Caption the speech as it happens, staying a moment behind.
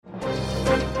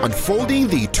unfolding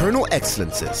the eternal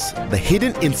excellences, the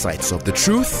hidden insights of the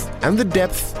truth, and the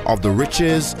depth of the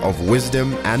riches of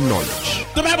wisdom and knowledge.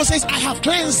 The Bible says, I have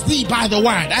cleansed thee by the word.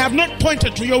 I have not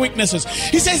pointed to your weaknesses.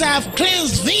 He says, I have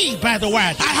cleansed thee by the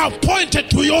word. I have pointed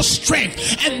to your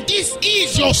strength. And this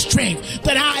is your strength,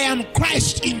 that I am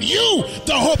Christ in you,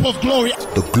 the hope of glory.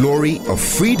 The glory of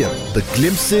freedom, the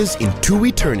glimpses into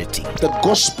eternity. The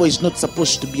gospel is not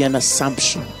supposed to be an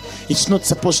assumption. It's not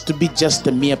supposed to be just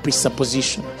a mere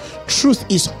presupposition. Truth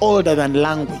is older than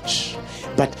language,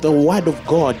 but the word of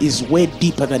God is way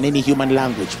deeper than any human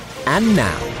language. And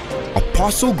now,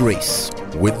 Apostle Grace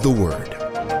with the word.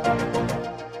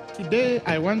 Today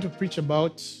I want to preach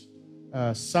about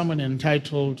a sermon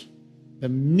entitled The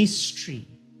Mystery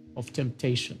of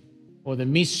Temptation, or the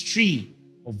mystery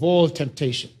of all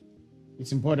temptation.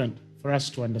 It's important for us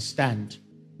to understand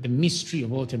the mystery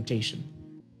of all temptation.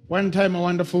 One time, a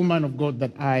wonderful man of God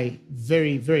that I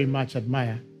very, very much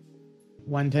admire,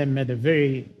 one time made a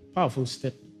very powerful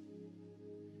statement.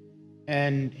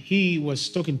 And he was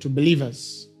talking to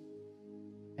believers.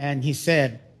 And he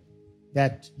said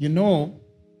that,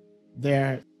 there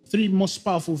are three most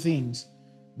powerful things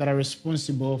that are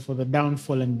responsible for the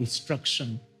downfall and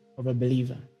destruction of a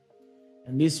believer.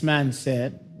 And this man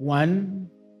said, one,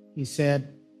 he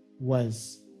said,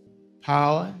 was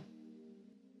power.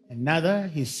 Another,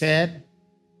 he said,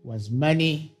 was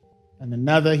money. And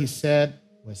another, he said,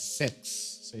 was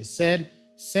sex. So he said,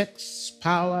 sex,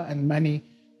 power, and money,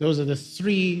 those are the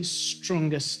three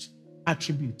strongest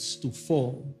attributes to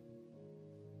fall.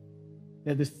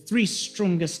 They're the three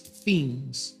strongest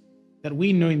things that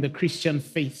we know in the Christian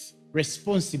faith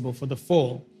responsible for the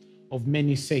fall of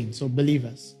many saints or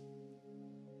believers.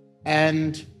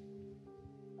 And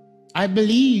I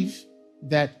believe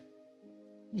that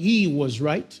he was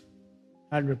right,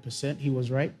 100%, he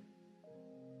was right.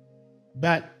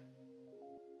 But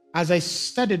as I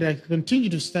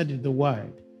continued to study the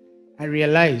word, I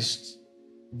realized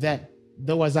that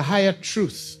there was a higher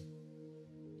truth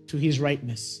to his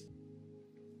rightness.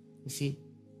 You see,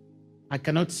 I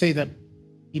cannot say that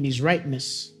in his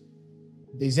rightness,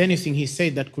 there's anything he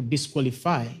said that could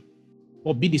disqualify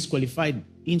or be disqualified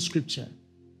in Scripture.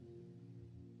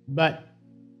 But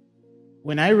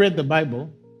when I read the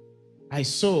Bible, I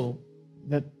saw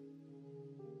that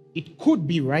it could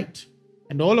be right,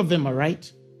 and all of them are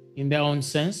right in their own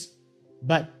sense,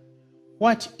 but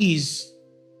what is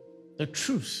the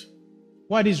truth?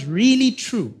 What is really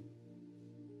true?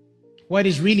 What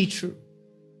is really true?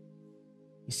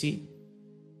 You see?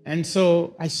 And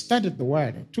so I studied the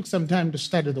word. I took some time to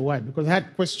study the word because I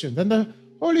had questions. And the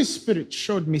Holy Spirit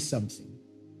showed me something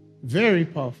very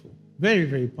powerful, very,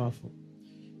 very powerful.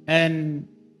 And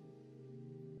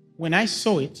when I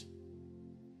saw it,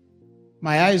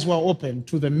 my eyes were open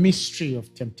to the mystery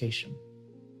of temptation.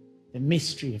 The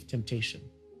mystery of temptation.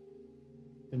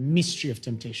 The mystery of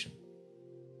temptation.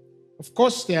 Of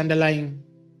course, the underlying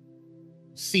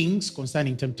things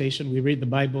concerning temptation, we read the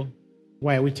Bible.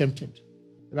 Why are we tempted?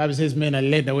 The Bible says men are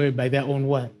led away by their own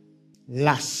what?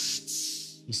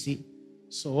 Lusts. You see?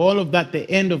 So all of that, the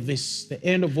end of this, the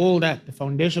end of all that, the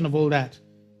foundation of all that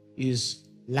is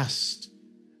lust.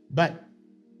 But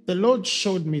the Lord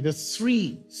showed me the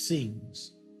three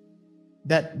things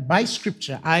that by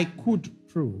Scripture I could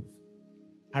prove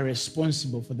are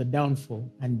responsible for the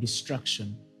downfall and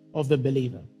destruction of the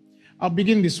believer. I'll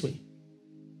begin this way.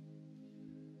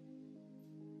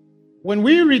 When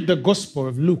we read the Gospel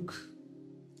of Luke,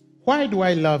 why do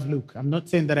I love Luke? I'm not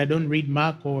saying that I don't read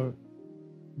Mark or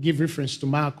give reference to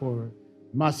Mark or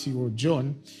Matthew or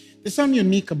John. There's something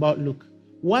unique about Luke.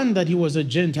 One, that he was a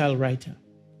Gentile writer.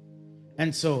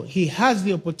 And so he has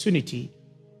the opportunity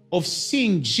of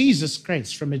seeing Jesus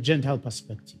Christ from a Gentile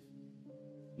perspective.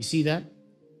 You see that?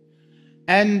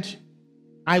 And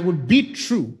I would be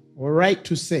true or right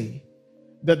to say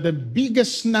that the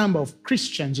biggest number of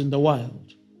Christians in the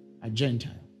world are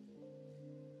Gentile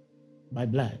by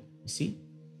blood, you see?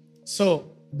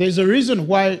 So there's a reason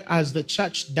why, as the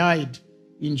church died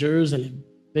in Jerusalem,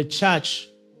 the church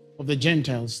of the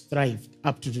Gentiles thrived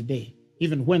up to today.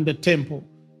 Even when the temple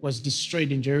was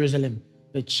destroyed in Jerusalem,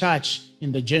 the church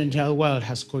in the Gentile world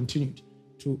has continued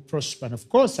to prosper. And of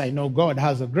course, I know God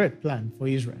has a great plan for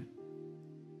Israel.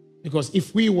 Because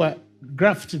if we were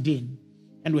grafted in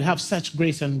and we have such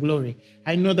grace and glory,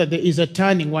 I know that there is a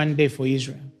turning one day for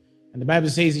Israel. And the Bible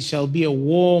says it shall be a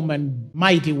warm and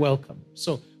mighty welcome.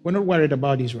 So we're not worried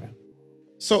about Israel.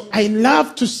 So I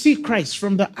love to see Christ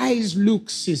from the eyes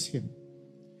Luke sees him.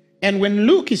 And when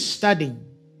Luke is studying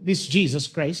this Jesus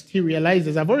Christ, he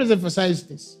realizes, I've always emphasized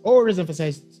this,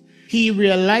 he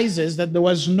realizes that there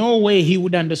was no way he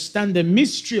would understand the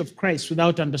mystery of Christ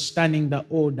without understanding the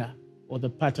order or the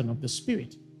pattern of the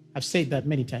Spirit. I've said that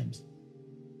many times.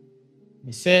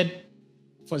 He said,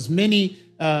 for as many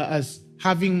as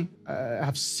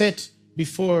have set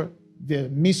before the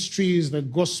mysteries, the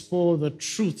gospel, the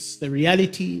truths, the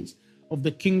realities of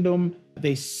the kingdom,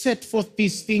 they set forth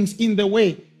these things in the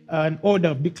way, an order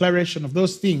of declaration of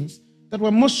those things that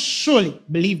were most surely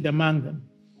believed among them.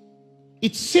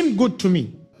 It seemed good to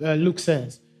me, Luke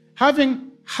says,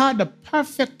 having had a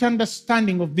perfect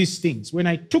understanding of these things, when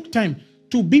I took time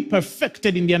to be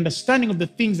perfected in the understanding of the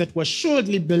things that were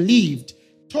surely believed,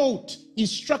 taught,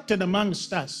 instructed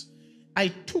amongst us, I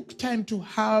took time to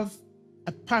have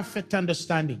a perfect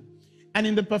understanding. And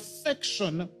in the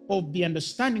perfection of the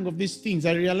understanding of these things,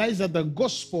 I realized that the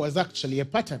gospel was actually a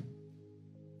pattern.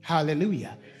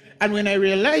 Hallelujah. And when I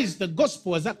realized the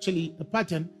gospel was actually a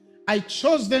pattern, I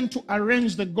chose then to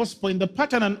arrange the gospel in the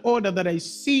pattern and order that I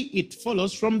see it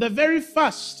follows from the very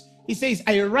first. He says,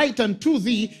 I write unto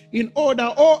thee in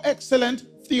order, O excellent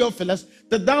Theophilus,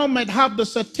 that thou might have the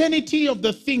certainty of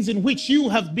the things in which you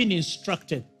have been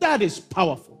instructed. That is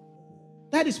powerful.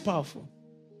 That is powerful.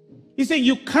 He said,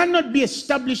 you cannot be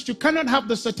established, you cannot have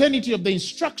the certainty of the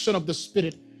instruction of the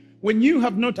Spirit when you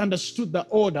have not understood the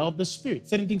order of the Spirit.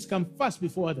 Certain things come first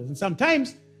before others. And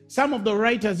sometimes some of the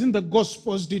writers in the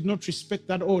Gospels did not respect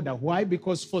that order. Why?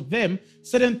 Because for them,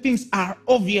 certain things are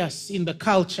obvious in the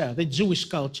culture, the Jewish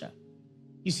culture.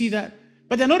 You see that?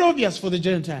 But they're not obvious for the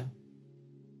Gentile.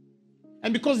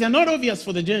 And because they're not obvious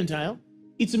for the Gentile,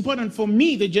 it's important for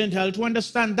me, the Gentile, to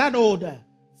understand that order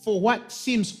for what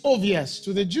seems obvious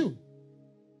to the Jew.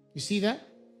 You see that?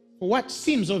 For what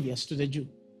seems obvious to the Jew.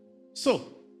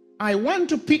 So, I want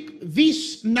to pick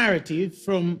this narrative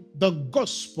from the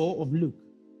Gospel of Luke,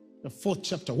 the 4th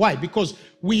chapter. Why? Because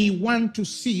we want to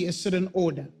see a certain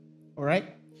order. All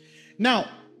right? Now,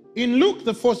 in Luke,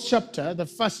 the 4th chapter, the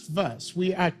 1st verse,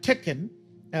 we are taken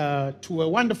to a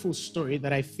wonderful story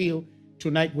that I feel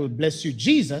tonight will bless you.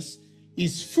 Jesus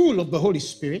is full of the Holy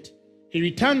Spirit. He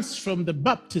returns from the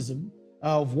baptism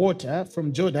of water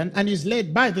from Jordan and is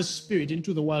led by the Spirit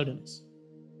into the wilderness.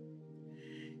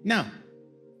 Now,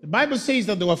 the Bible says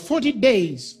that there were 40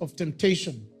 days of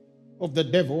temptation of the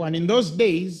devil, and in those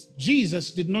days, Jesus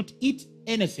did not eat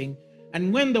anything,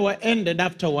 and when they were ended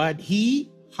afterward,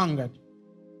 he hungered.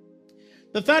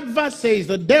 The 3rd verse says,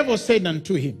 the devil said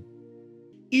unto him,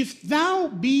 if thou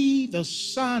be the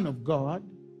Son of God,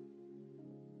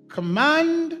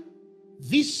 command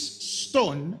this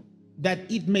stone that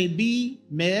it may be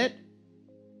made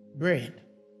bread.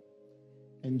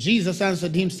 And Jesus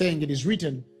answered him, saying, it is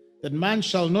written that man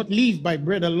shall not live by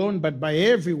bread alone, but by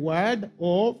every word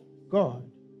of God.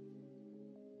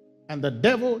 And the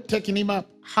devil, taking him up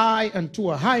high unto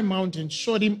a high mountain,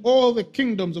 showed him all the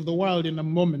kingdoms of the world in a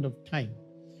moment of time.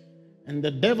 And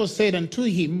the devil said unto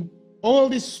him, all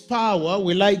this power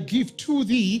will I give to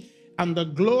thee, and the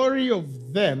glory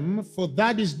of them, for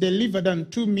that is delivered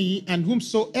unto me, and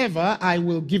whomsoever I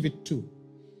will give it to.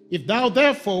 If thou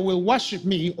therefore will worship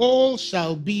me, all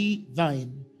shall be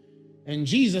thine. And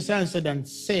Jesus answered and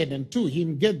said unto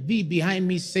him, get thee behind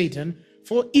me, Satan,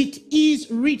 for it is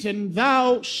written,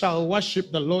 thou shalt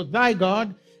worship the Lord thy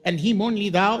God, and him only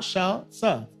thou shalt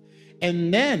serve.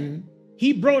 And then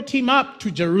he brought him up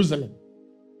to Jerusalem,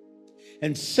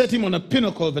 and set him on a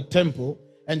pinnacle of the temple,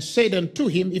 and said unto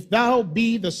him, if thou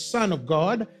be the Son of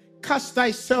God, cast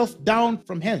thyself down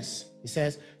from hence. He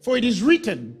says, for it is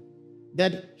written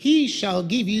that he shall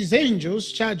give his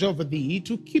angels charge over thee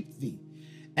to keep thee,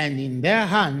 and in their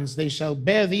hands they shall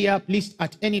bear thee up, lest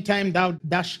at any time thou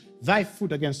dash thy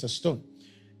foot against a stone.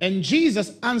 And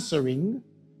Jesus answering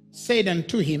said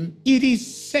unto him, it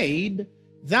is said,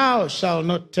 thou shalt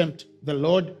not tempt the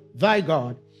Lord thy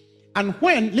God. And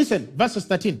when, listen, verses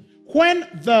 13, when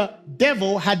the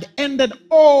devil had ended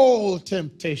all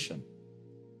temptation.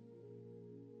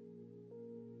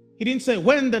 He didn't say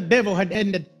when the devil had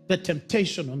ended the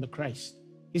temptation on the Christ.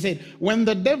 He said when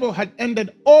the devil had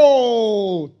ended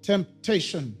all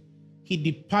temptation, he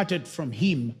departed from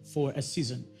him for a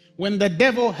season. When the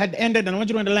devil had ended, and I want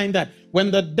you to underline that,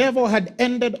 when the devil had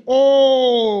ended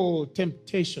all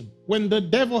temptation, when the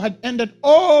devil had ended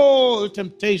all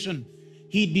temptation,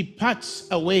 he departs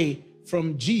away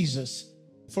from Jesus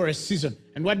for a season.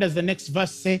 And what does the next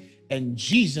verse say? And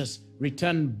Jesus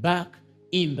returned back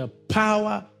in the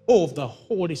power of the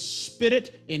Holy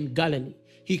Spirit in Galilee.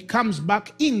 He comes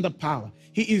back in the power.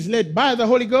 He is led by the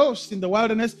Holy Ghost in the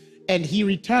wilderness, and he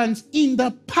returns in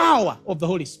the power of the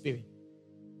Holy Spirit.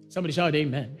 Somebody shout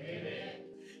amen. Amen.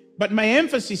 But my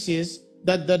emphasis is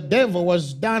that the devil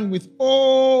was done with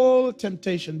all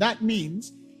temptation. That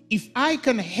means if I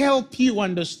can help you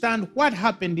understand what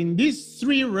happened in these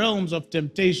three realms of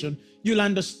temptation, you'll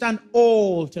understand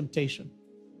all temptation.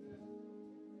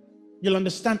 You'll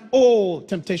understand all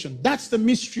temptation. That's the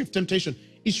mystery of temptation.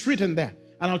 It's written there.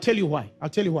 And I'll tell you why. I'll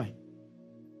tell you why.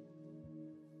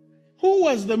 Who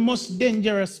was the most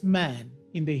dangerous man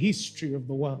in the history of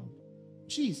the world?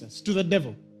 Jesus, to the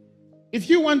devil. If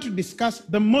you want to discuss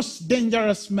the most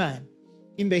dangerous man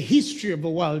in the history of the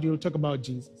world, you'll talk about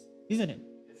Jesus, isn't it?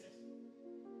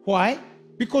 Why?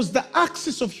 Because the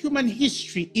axis of human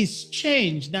history is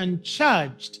changed and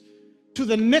charged to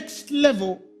the next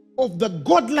level of the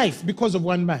God life because of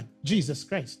one man, Jesus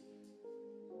Christ.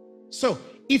 So,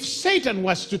 if Satan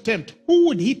was to tempt, who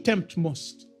would he tempt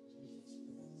most?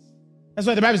 That's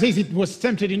why the Bible says it was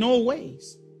tempted in all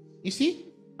ways. You see?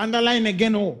 Underline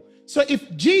again all. So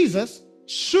if Jesus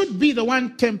should be the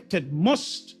one tempted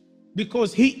most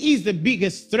because he is the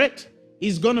biggest threat,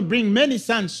 he's going to bring many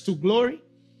sons to glory.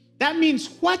 That means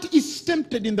what is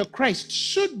tempted in the Christ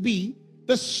should be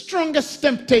the strongest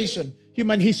temptation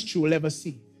human history will ever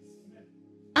see.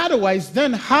 Otherwise,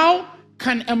 then how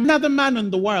can another man in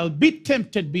the world be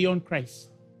tempted beyond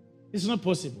Christ? It's not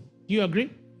possible. Do you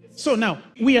agree? So now,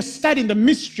 we are studying the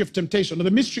mystery of temptation, or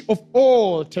the mystery of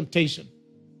all temptation.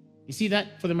 You see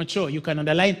that? For the mature, you can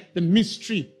underline the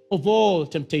mystery of all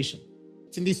temptation.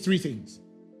 It's in these three things.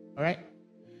 All right?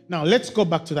 Now, let's go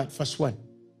back to that first one.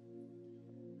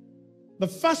 The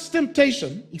first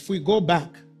temptation, if we go back,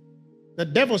 the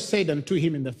devil said unto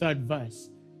him in the 3rd verse,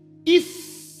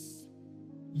 if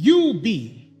you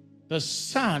be the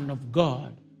Son of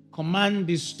God, command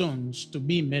these stones to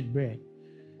be made bread.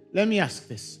 Let me ask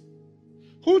this.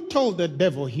 Who told the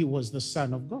devil he was the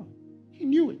Son of God? He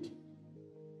knew it.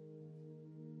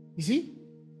 You see?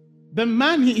 The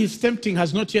man he is tempting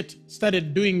has not yet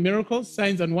started doing miracles,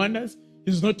 signs and wonders.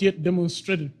 He's not yet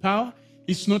demonstrated power.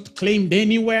 He's not claimed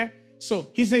anywhere. So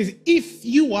he says, if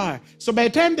you are. So by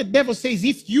the time the devil says,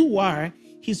 if you are,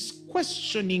 he's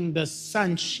questioning the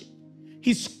sonship.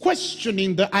 He's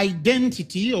questioning the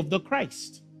identity of the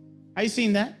Christ. Are you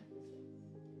seeing that?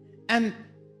 And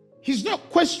he's not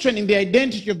questioning the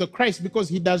identity of the Christ because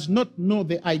he does not know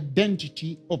the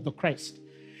identity of the Christ.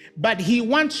 But he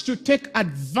wants to take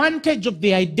advantage of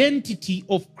the identity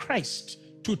of Christ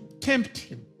to tempt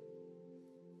him.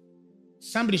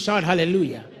 Somebody shout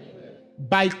hallelujah.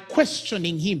 By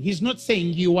questioning him. He's not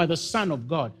saying you are the Son of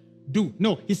God.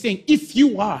 No, he's saying if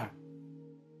you are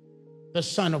the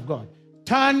Son of God,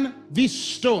 turn these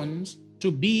stones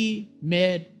to be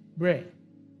made bread.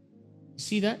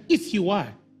 See that? If you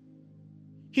are.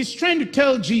 He's trying to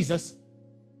tell Jesus,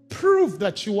 prove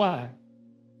that you are.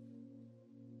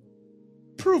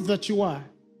 Prove that you are.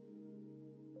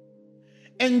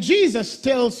 And Jesus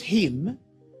tells him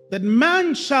that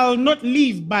man shall not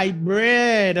live by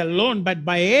bread alone, but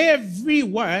by every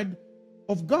word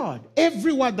of God.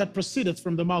 Every word that proceedeth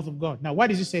from the mouth of God. Now,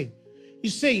 what is he saying?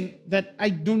 He's saying that I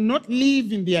do not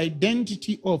live in the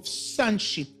identity of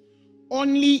sonship,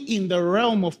 only in the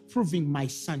realm of proving my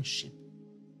sonship.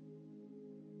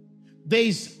 There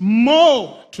is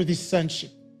more to this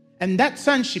sonship, and that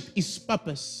sonship is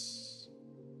purpose.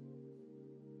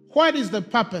 What is the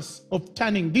purpose of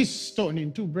turning this stone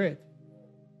into bread?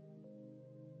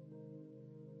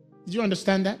 Did you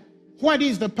understand that? What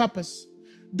is the purpose?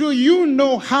 Do you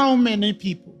know how many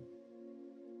people,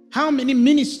 how many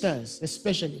ministers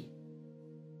especially,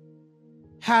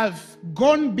 have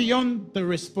gone beyond the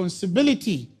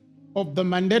responsibility of the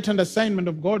mandate and assignment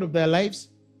of God of their lives,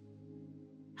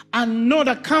 are not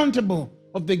accountable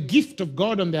of the gift of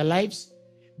God on their lives,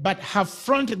 but have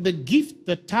fronted the gift,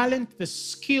 the talent, the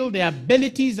skill, the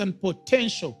abilities and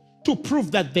potential to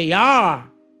prove that they are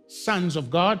sons of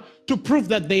God, to prove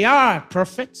that they are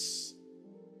prophets,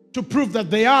 to prove that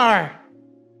they are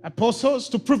apostles,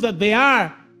 to prove that they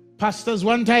are pastors.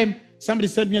 One time, somebody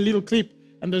sent me a little clip,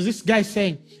 and there's this guy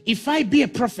saying, if I be a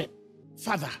prophet,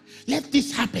 Father, let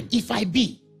this happen if I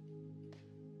be.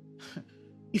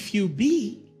 If you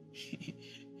be,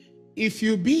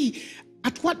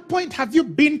 at what point have you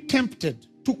been tempted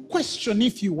to question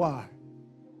if you are?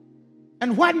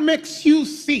 And what makes you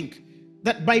think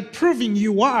that by proving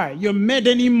you are, you're made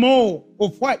any more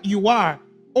of what you are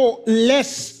or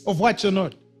less of what you're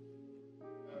not?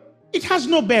 It has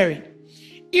no bearing.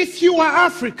 If you are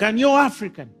African, you're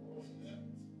African.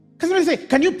 Can somebody say,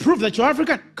 can you prove that you're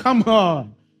African? Come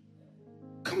on.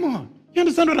 Come on. You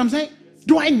understand what I'm saying?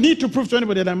 Do I need to prove to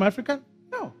anybody that I'm African?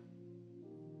 No.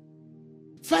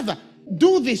 Father,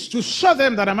 do this to show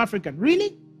them that I'm African.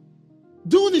 Really?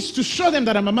 Do this to show them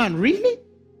that I'm a man. Really?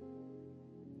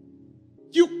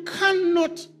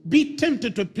 cannot be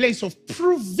tempted to a place of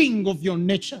proving of your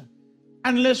nature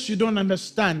unless you don't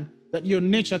understand that your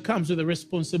nature comes with a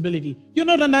responsibility. You're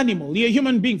not an animal. You're a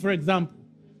human being, for example.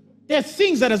 There are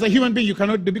things that as a human being you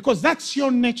cannot do because that's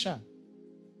your nature.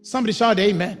 Somebody shout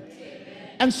amen.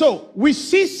 And so we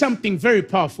see something very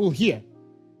powerful here.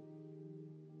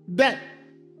 That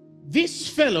this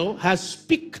fellow has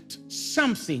picked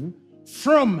something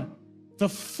from the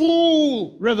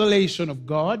full revelation of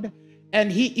God,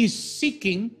 and he is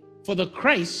seeking for the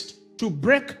Christ to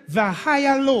break the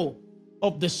higher law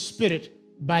of the Spirit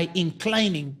by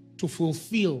inclining to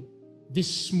fulfill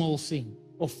this small thing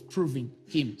of proving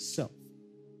himself.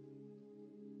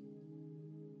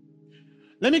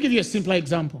 Let me give you a simple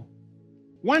example.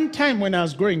 One time when I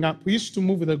was growing up, we used to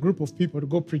move with a group of people to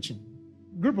go preaching.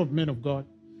 A group of men of God.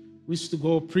 We used to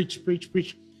go preach.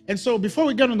 And so before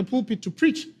we get on the pulpit to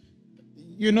preach,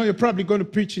 you know you're probably going to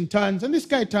preach in tongues. And this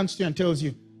guy turns to you and tells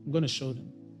you, I'm going to show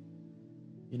them.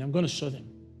 I'm going to show them.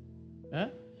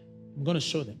 I'm going to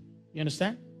show them. You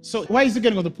understand? So why is he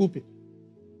getting on the pulpit?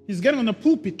 He's getting on the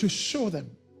pulpit to show them.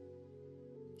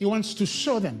 He wants to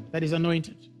show them that he's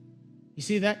anointed. You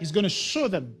see that? He's going to show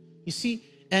them. You see?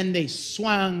 And they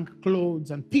swung clothes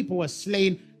and people were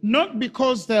slain, not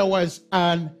because there was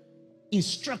an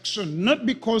instruction, not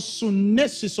because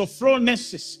sunesis or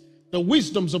phronesis, the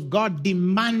wisdoms of God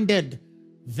demanded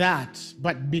that,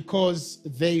 but because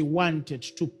they wanted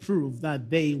to prove that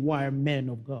they were men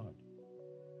of God.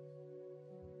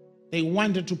 They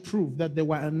wanted to prove that they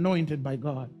were anointed by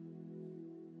God.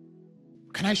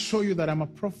 Can I show you that I'm a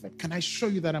prophet? Can I show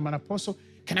you that I'm an apostle?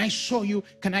 Can I show you?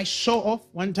 Can I show off?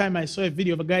 One time I saw a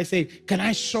video of a guy saying, can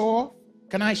I show off?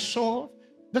 Can I show off?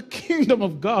 The kingdom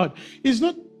of God is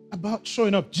not about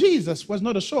showing off. Jesus was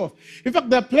not a show off. In fact,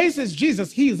 there are places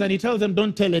Jesus heals and he tells them,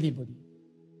 don't tell anybody.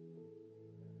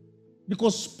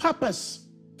 Because purpose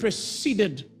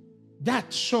preceded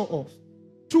that show off.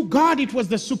 To God, it was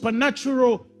the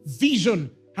supernatural vision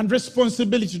and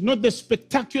responsibility, not the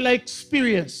spectacular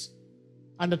experience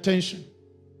and attention.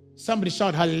 Somebody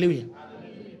shout hallelujah.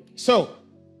 So,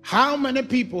 how many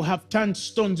people have turned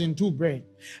stones into bread?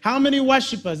 How many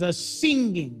worshipers are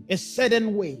singing a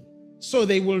certain way so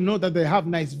they will know that they have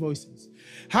nice voices?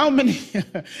 How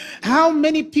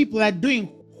many people are doing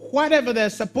whatever they're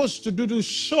supposed to do to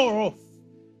show off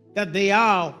that they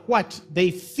are what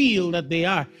they feel that they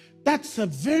are? That's a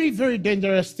very, very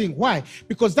dangerous thing. Why?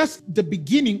 Because that's the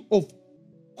beginning of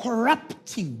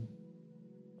corrupting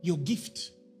your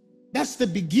gift. That's the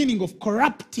beginning of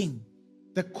corrupting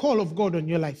the call of God on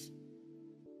your life.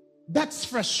 That's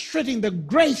frustrating the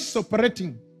grace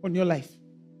operating on your life.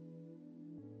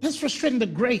 That's frustrating the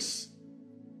grace.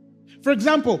 For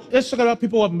example, let's talk about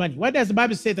people who have money. Why does the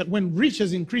Bible say that when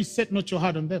riches increase, set not your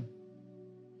heart on them?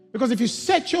 Because if you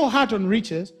set your heart on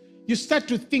riches, you start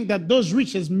to think that those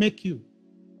riches make you.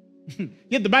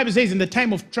 Yet the Bible says in the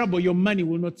time of trouble, your money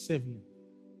will not save you.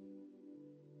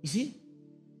 You see?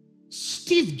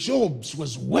 Steve Jobs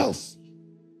was wealthy,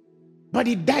 but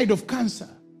he died of cancer.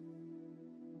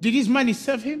 Did his money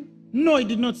save him? No, it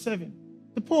did not save him.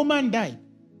 The poor man died.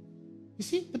 You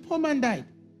see, the poor man died.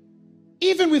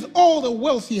 Even with all the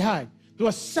wealth he had, there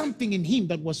was something in him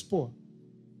that was poor.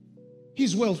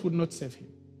 His wealth would not save him.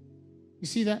 You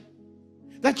see that?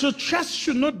 That your trust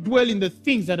should not dwell in the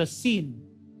things that are seen,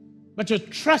 but your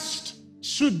trust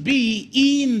should be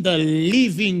in the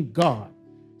living God.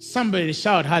 Somebody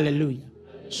shout hallelujah.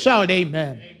 Shout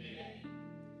amen.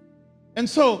 And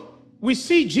so we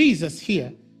see Jesus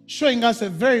here showing us a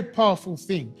very powerful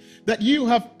thing, that you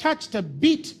have touched a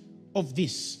bit of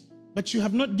this, but you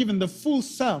have not given the full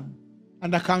sum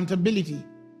and accountability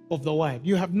of the word.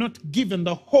 You have not given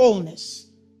the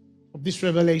wholeness of this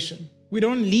revelation. We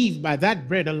don't live by that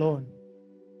bread alone,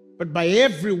 but by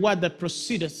every word that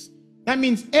proceedeth. That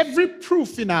means every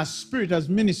proof in our spirit as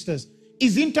ministers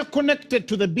is interconnected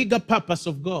to the bigger purpose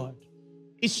of God.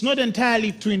 It's not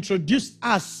entirely to introduce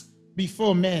us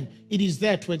before men. It is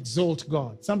there to exalt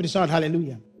God. Somebody shout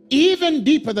hallelujah. Even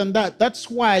deeper than that, that's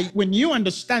why when you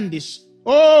understand this,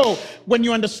 when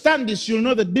you understand this, you'll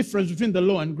know the difference between the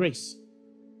law and grace.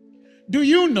 Do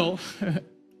you know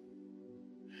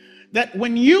that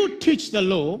when you teach the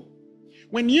law,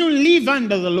 when you live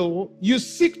under the law, you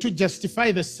seek to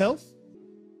justify the self?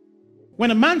 When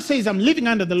a man says, I'm living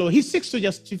under the law, he seeks to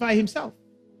justify himself.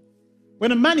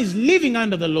 When a man is living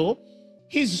under the law,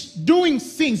 he's doing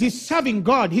things, he's serving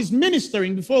God, he's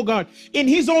ministering before God in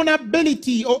his own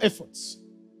ability or efforts.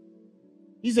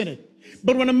 Isn't it?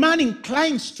 But when a man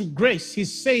inclines to grace,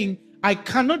 he's saying, I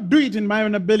cannot do it in my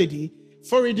own ability,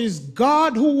 for it is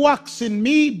God who works in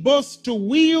me both to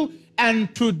will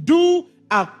and to do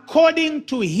according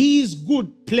to his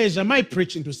good pleasure. Am I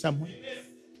preaching to someone?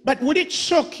 But would it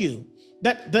shock you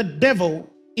that the devil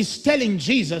is telling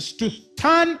Jesus to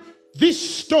turn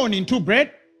this stone into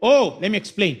bread? Oh, let me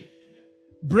explain.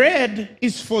 Bread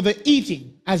is for the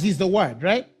eating, as is the word,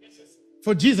 right?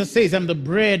 For Jesus says, I'm the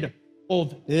bread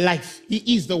of life.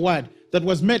 He is the word that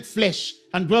was made flesh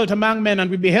and dwelt among men, and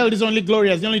we beheld his only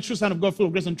glory as the only true Son of God, full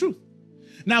of grace and truth.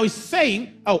 Now he's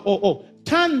saying,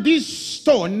 turn this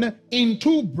stone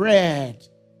into bread.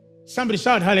 Somebody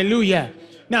shout hallelujah.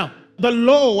 Now, the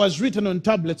law was written on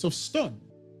tablets of stone.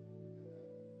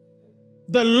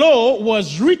 The law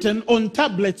was written on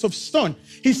tablets of stone.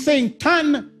 He's saying,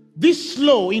 turn this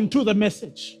law into the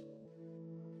message.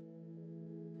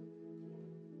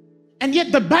 And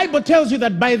yet the Bible tells you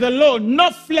that by the law,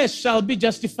 no flesh shall be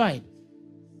justified.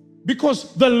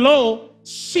 Because the law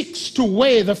seeks to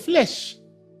weigh the flesh.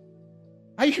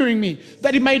 Are you hearing me?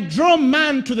 That it might draw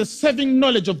man to the saving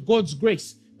knowledge of God's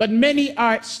grace. But many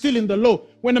are still in the law.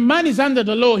 When a man is under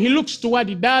the law, he looks to what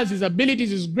he does, his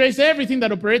abilities, his grace, everything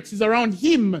that operates is around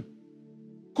him.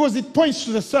 Because it points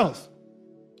to the self.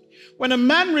 When a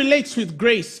man relates with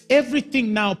grace,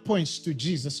 everything now points to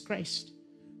Jesus Christ.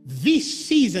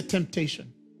 This is a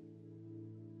temptation.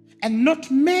 And not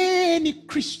many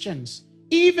Christians,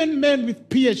 even men with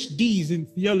PhDs in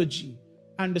theology,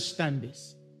 understand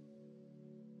this.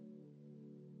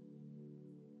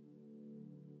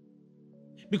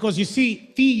 Because you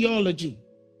see, theology,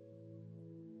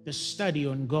 the study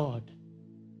on God,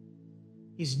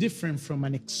 is different from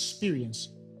an experience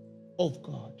of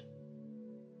God.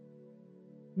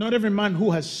 Not every man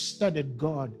who has studied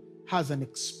God has an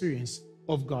experience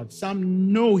of God.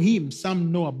 Some know him,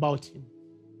 some know about him.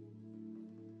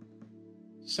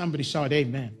 Somebody shout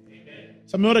amen. Amen.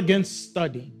 So I'm not against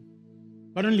studying,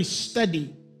 but only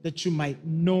study that you might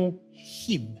know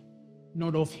him,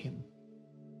 not of him.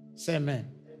 Say amen.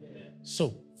 Amen.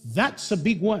 So that's a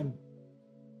big one.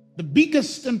 The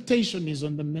biggest temptation is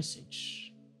on the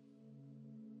message.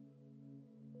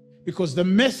 Because the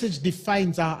message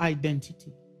defines our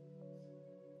identity.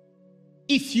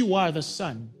 If you are the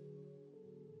Son.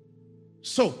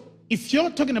 So, if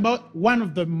you're talking about one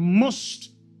of the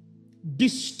most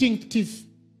distinctive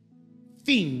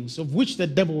things of which the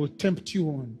devil will tempt you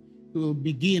on, it will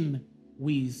begin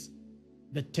with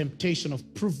the temptation of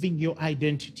proving your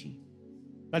identity.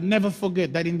 But never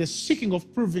forget that in the seeking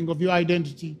of proving of your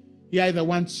identity, he either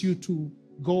wants you to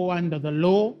go under the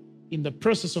law in the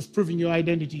process of proving your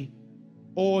identity,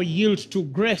 or yield to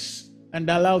grace and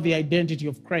allow the identity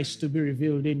of Christ to be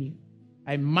revealed in you.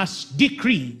 I must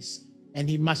decrease and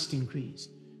he must increase.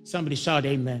 Somebody shout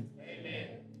amen. Amen.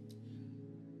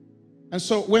 And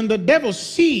so when the devil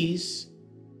sees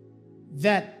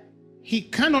that he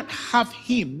cannot have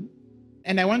him,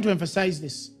 and I want to emphasize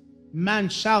this, man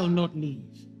shall not live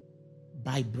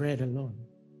by bread alone.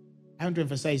 I want to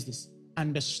emphasize this.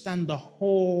 Understand the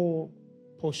whole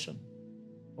portion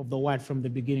of the word from the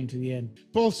beginning to the end.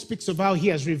 Paul speaks of how he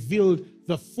has revealed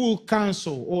the full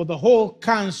counsel or the whole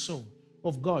counsel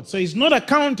of God. So he's not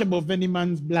accountable of any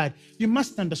man's blood. You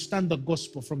must understand the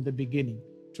gospel from the beginning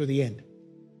to the end.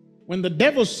 When the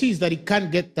devil sees that he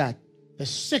can't get that, the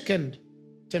second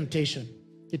temptation,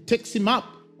 it takes him up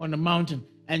on a mountain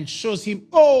and shows him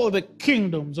all the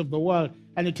kingdoms of the world.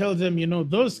 And he tells them, you know,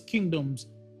 those kingdoms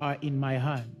are in my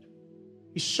hand.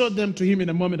 He showed them to him in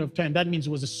a moment of time. That means it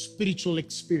was a spiritual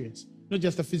experience, not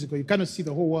just a physical. You cannot see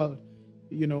the whole world,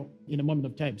 you know, in a moment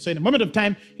of time. So in a moment of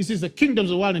time, he sees the kingdoms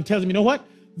of the world and tells him, you know what?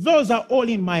 Those are all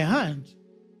in my hand,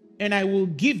 and I will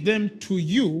give them to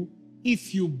you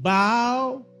if you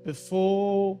bow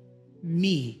before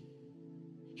me.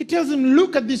 He tells him,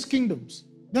 look at these kingdoms.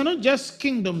 They're not just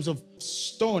kingdoms of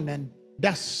stone and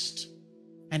dust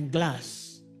and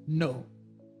glass. No,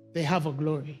 they have a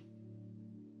glory.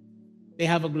 They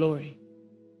have a glory.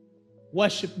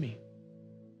 Worship me,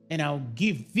 and I'll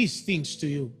give these things to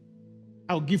you.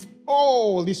 I'll give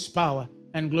all this power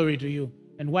and glory to you.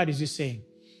 And what is he saying?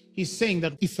 He's saying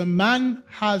that if a man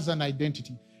has an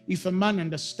identity, if a man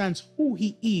understands who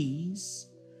he is,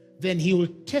 then he will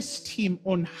test him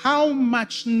on how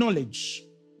much knowledge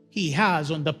he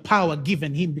has on the power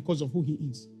given him because of who he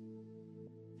is.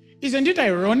 Isn't it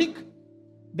ironic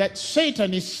that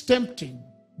Satan is tempting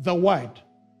the Word,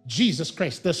 Jesus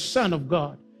Christ, the Son of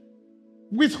God,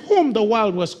 with whom the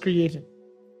world was created,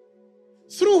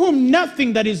 through whom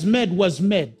nothing that is made was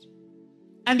made,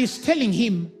 and is telling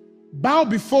him, bow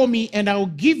before me and I will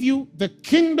give you the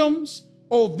kingdoms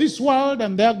of this world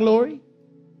and their glory?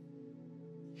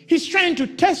 He's trying to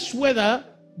test whether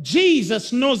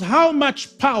Jesus knows how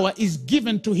much power is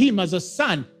given to him as a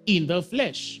son in the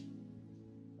flesh.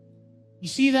 You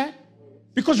see that?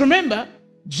 Because remember,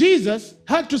 Jesus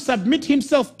had to submit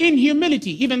himself in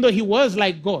humility, even though he was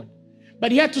like God.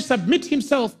 But he had to submit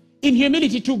himself in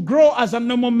humility to grow as a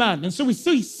normal man. And so we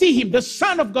see him, the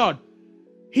Son of God.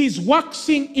 He's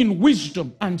waxing in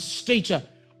wisdom and stature,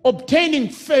 obtaining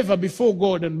favor before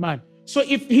God and man. So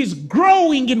if he's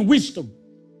growing in wisdom,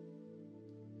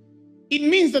 it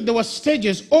means that there were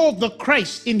stages of the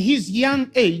Christ in his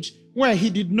young age where he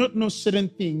did not know certain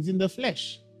things in the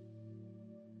flesh.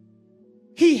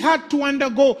 He had to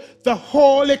undergo the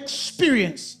whole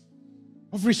experience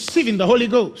of receiving the Holy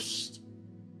Ghost.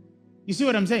 You see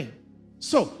what I'm saying?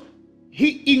 So he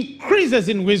increases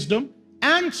in wisdom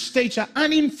and stature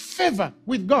and in favor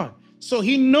with God. So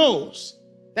he knows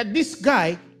that this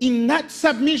guy in that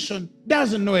submission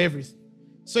doesn't know everything.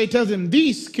 So he tells him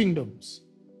these kingdoms.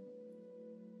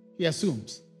 He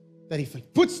assumes that if he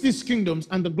puts these kingdoms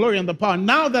and the glory and the power,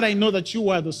 now that I know that you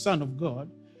are the Son of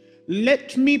God,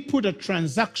 let me put a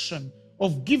transaction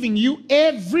of giving you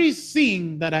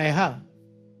everything that I have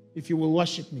if you will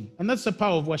worship me. And that's the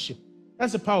power of worship.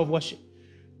 That's the power of worship.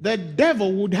 The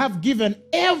devil would have given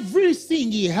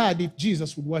everything he had if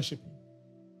Jesus would worship him.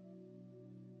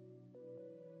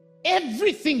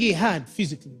 Everything he had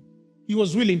physically, he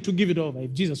was willing to give it over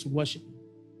if Jesus would worship him.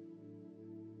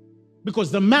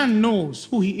 Because the man knows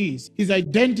who he is. His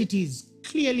identity is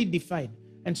clearly defined.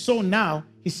 And so now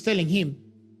he's telling him,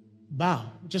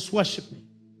 bow, just worship me.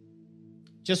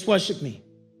 Just worship me.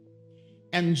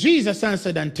 And Jesus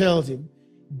answered and tells him,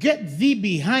 get thee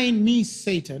behind me,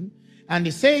 Satan. And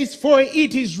he says, for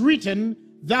it is written,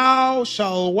 thou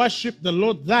shalt worship the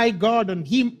Lord thy God, and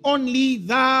him only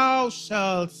thou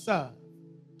shalt serve.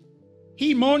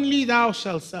 Him only thou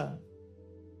shalt serve.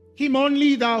 Him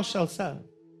only thou shalt serve.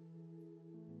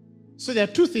 So there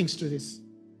are two things to this.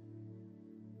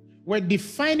 We're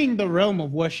defining the realm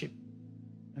of worship,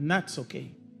 and that's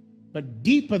okay. But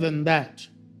deeper than that,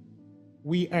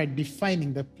 we are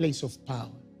defining the place of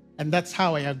power. And that's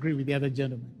how I agree with the other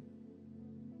gentleman.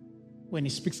 When he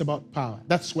speaks about power,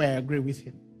 that's where I agree with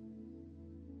him.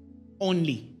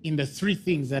 Only in the three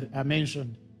things that I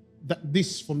mentioned, that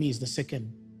this for me is the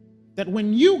second. That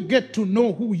when you get to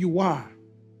know who you are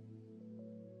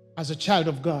as a child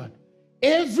of God,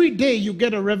 every day you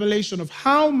get a revelation of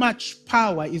how much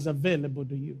power is available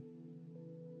to you.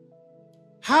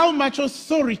 How much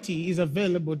authority is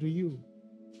available to you.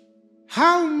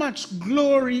 How much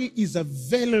glory is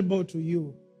available to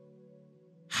you.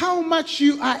 How much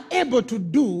you are able to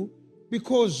do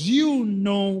because you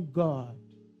know God.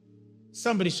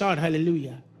 Somebody shout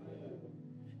hallelujah.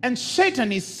 And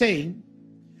Satan is saying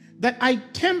that I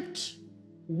tempt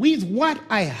with what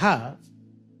I have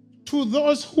to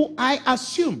those who I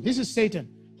assume, this is Satan,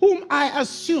 whom I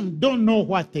assume don't know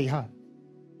what they have.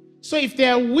 So if they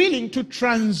are willing to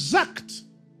transact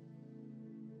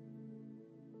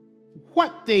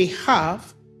what they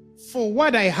have for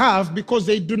what I have because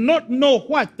they do not know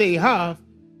what they have,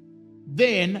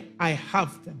 then I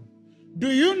have them. Do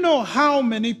you know how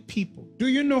many people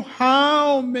do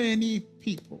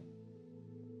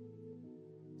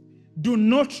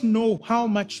not know how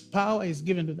much power is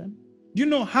given to them? Do you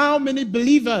know how many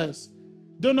believers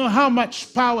don't know how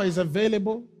much power is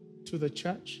available to the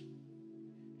church?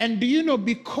 And do you know,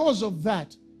 because of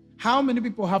that, how many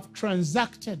people have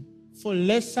transacted for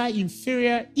lesser,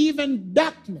 inferior, even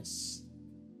darkness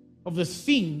of the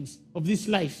things of this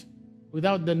life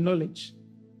without the knowledge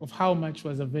of how much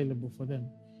was available for them?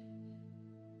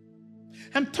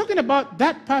 I'm talking about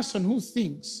that person who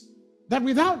thinks that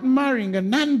without marrying a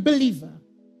non-believer,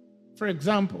 for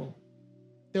example,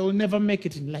 they will never make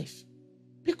it in life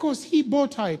because he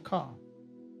bought her a car.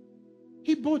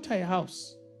 He bought her a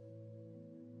house.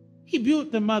 He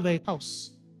built the mother a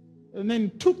house and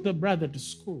then took the brother to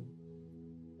school.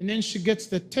 And then she gets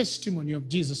the testimony of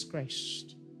Jesus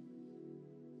Christ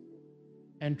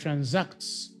and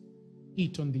transacts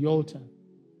it on the altar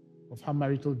of her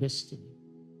marital destiny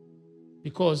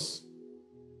because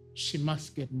she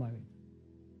must get married.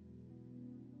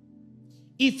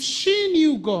 If she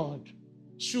knew God,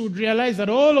 she would realize that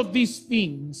all of these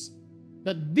things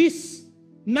that this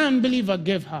non-believer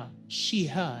gave her, she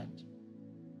had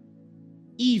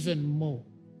even more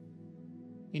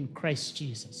in Christ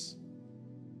Jesus.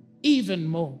 Even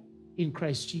more in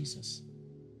Christ Jesus.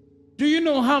 Do you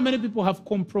know how many people have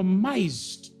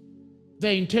compromised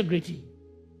their integrity?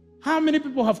 How many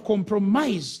people have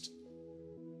compromised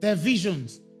their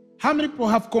visions? How many people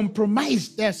have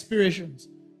compromised their aspirations?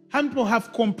 How many people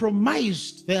have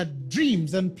compromised their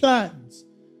dreams and plans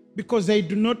because they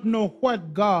do not know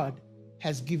what God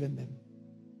has given them?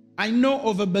 I know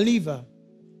of a believer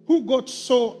who got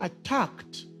so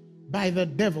attacked by the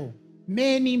devil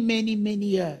many, many, many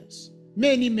years.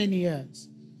 Many, many years.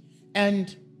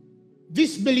 And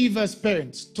this believer's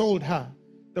parents told her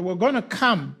that we're going to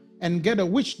come and get a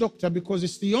witch doctor because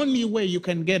it's the only way you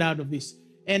can get out of this.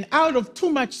 And out of too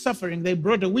much suffering, they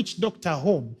brought a witch doctor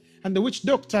home. And the witch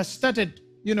doctor started,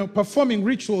 performing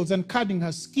rituals and cutting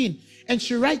her skin. And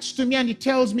she writes to me and he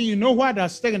tells me, you know what? I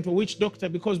was taken to a witch doctor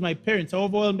because my parents are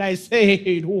overwhelmed. I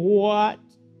said, what?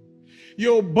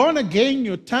 You're born again,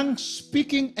 your tongue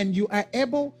speaking, and you are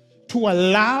able to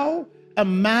allow a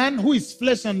man who is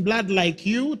flesh and blood like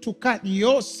you to cut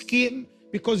your skin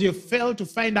because you failed to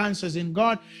find answers in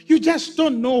God. You just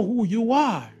don't know who you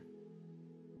are.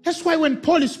 That's why when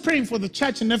Paul is praying for the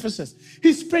church in Ephesus,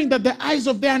 he's praying that the eyes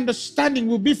of their understanding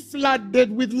will be flooded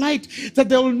with light, that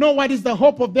they will know what is the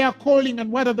hope of their calling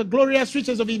and what are the glorious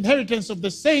riches of inheritance of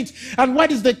the saints and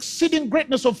what is the exceeding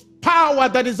greatness of power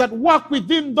that is at work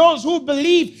within those who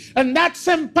believe. And that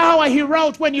same power he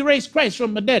wrote when he raised Christ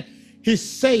from the dead. He's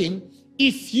saying,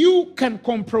 if you can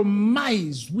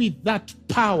compromise with that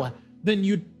power, then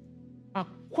you are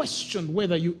questioned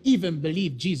whether you even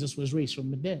believe Jesus was raised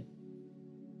from the dead.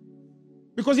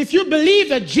 Because if you believe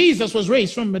that Jesus was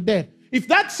raised from the dead, if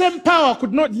that same power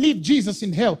could not leave Jesus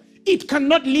in hell, it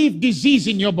cannot leave disease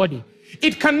in your body.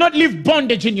 It cannot leave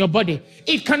bondage in your body.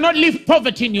 It cannot leave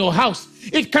poverty in your house.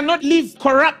 It cannot leave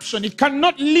corruption. It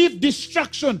cannot leave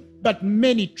destruction. But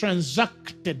many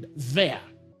transacted there.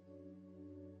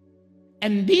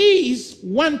 And these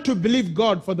want to believe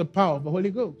God for the power of the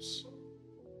Holy Ghost.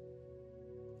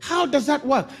 How does that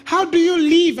work? How do you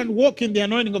live and walk in the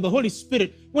anointing of the Holy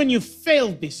Spirit when you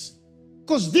fail this?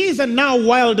 Because these are now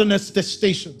wilderness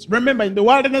testations. Remember, in the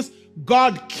wilderness,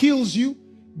 God kills you,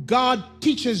 God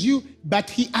teaches you, but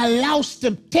he allows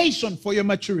temptation for your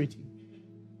maturity.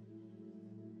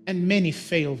 And many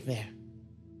fail there.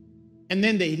 And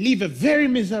then they live a very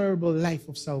miserable life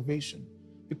of salvation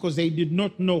because they did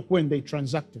not know when they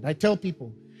transacted. I tell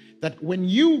people that when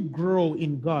you grow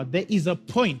in God, there is a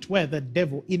point where the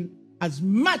devil, in as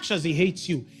much as he hates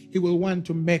you, he will want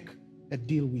to make a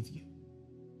deal with you.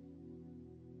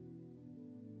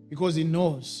 Because he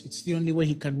knows it's the only way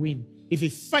he can win. If he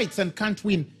fights and can't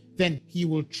win, then he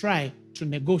will try to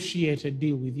negotiate a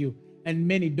deal with you. And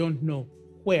many don't know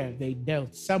where they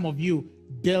dealt. Some of you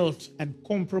dealt and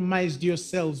compromised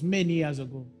yourselves many years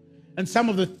ago. And some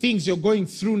of the things you're going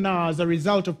through now as a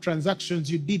result of transactions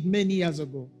you did many years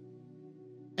ago.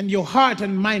 And your heart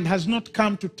and mind has not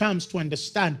come to terms to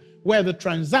understand where the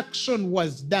transaction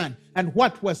was done and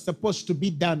what was supposed to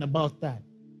be done about that.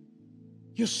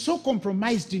 You're so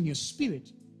compromised in your spirit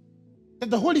that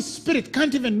the Holy Spirit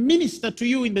can't even minister to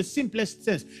you in the simplest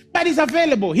sense. But he's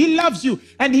available. He loves you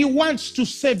and he wants to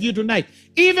save you tonight.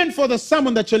 Even for the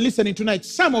sermon that you're listening tonight,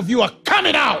 some of you are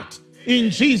coming out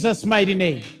in Jesus' mighty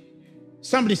name.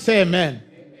 Somebody say amen.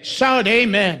 Shout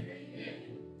amen.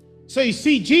 So you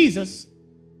see, Jesus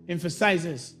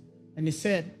emphasizes, and he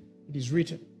said, it is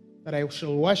written that I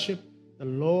shall worship the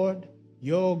Lord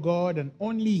your God, and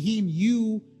only him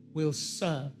you will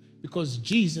serve. Because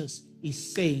Jesus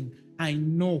is saying, I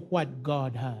know what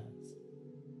God has.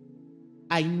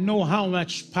 I know how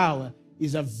much power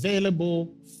is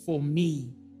available for me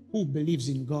who believes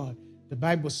in God. The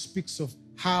Bible speaks of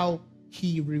how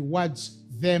he rewards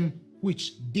them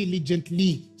which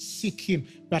diligently seek him.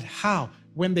 But how?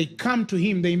 When they come to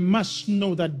him, they must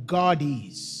know that God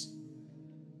is.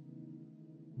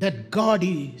 That God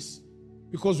is.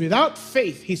 Because without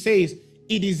faith, he says,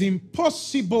 it is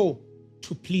impossible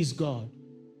to please God.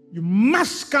 You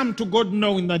must come to God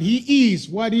knowing that he is.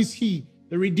 What is he?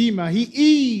 The Redeemer.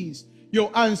 He is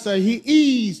your answer. He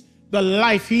is the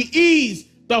life. He is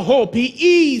the hope.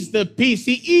 He is the peace.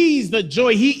 He is the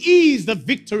joy. He is the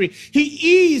victory.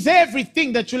 He is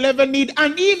everything that you'll ever need,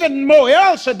 and even more.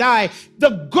 El Shaddai,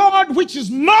 the God which is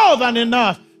more than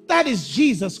enough. That is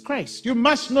Jesus Christ. You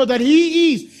must know that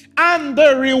he is, and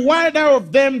the rewarder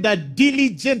of them that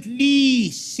diligently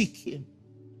seek him.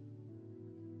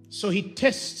 So he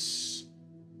tests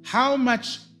how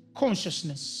much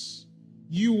consciousness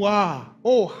you are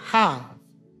or have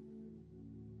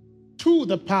to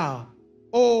the power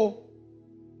or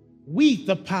with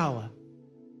the power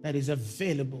that is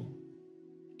available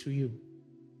to you.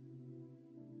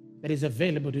 That is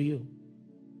available to you.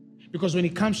 Because when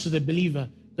it comes to the believer,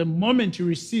 the moment you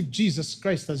receive Jesus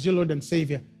Christ as your Lord and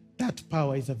Savior, that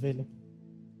power is available.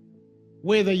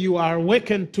 Whether you are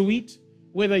awakened to it,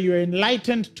 whether you're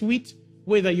enlightened to it,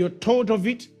 whether you're taught of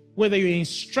it, whether you're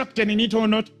instructed in it or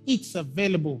not, it's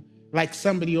available like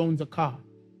somebody owns a car.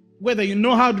 Whether you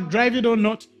know how to drive it or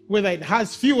not, whether it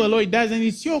has fuel or it doesn't,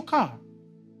 it's your car.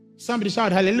 Somebody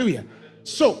shout hallelujah.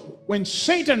 So when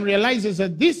Satan realizes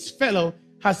that this fellow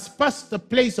has passed the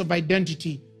place of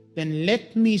identity, then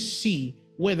let me see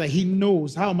whether he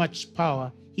knows how much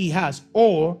power he has.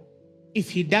 Or if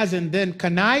he doesn't, then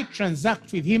can I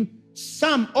transact with him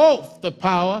some of the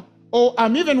power? Or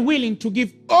I'm even willing to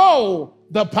give all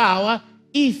the power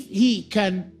if he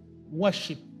can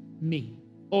worship me,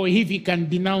 or if he can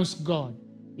denounce God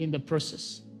in the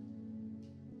process.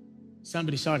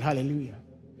 Somebody shout hallelujah.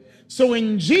 So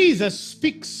when Jesus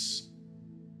speaks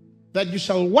that you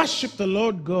shall worship the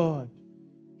Lord God,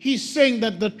 he's saying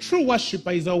that the true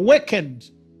worshiper is awakened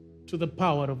to the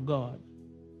power of God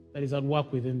that is at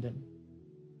work within them.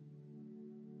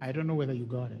 I don't know whether you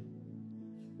got it.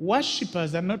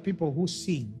 Worshippers are not people who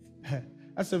sing.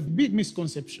 That's a big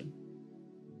misconception.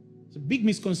 It's a big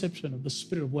misconception of the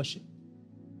spirit of worship.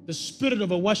 The spirit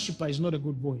of a worshiper is not a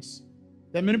good voice.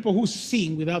 There are many people who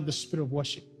sing without the spirit of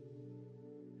worship.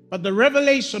 But the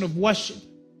revelation of worship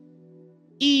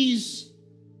is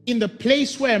in the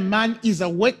place where a man is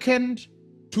awakened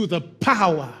to the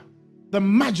power, the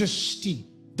majesty,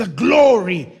 the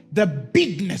glory, the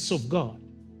bigness of God.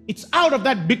 It's out of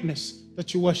that bigness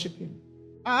that you worship him.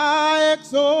 I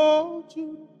exalt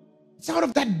you. It's out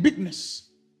of that bigness.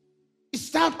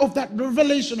 It's out of that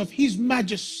revelation of his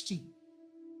majesty.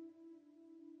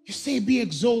 You say, be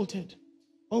exalted,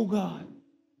 oh God.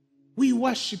 We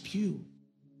worship you.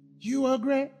 You are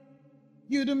great.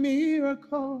 You do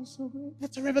miracles so great.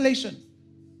 That's a revelation.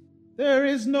 There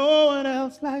is no one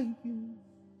else like you.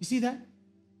 You see that?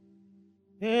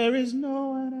 There is no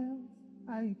one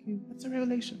else like you. That's a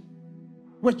revelation.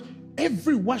 Which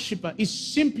every worshiper is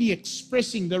simply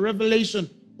expressing the revelation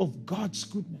of God's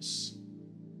goodness.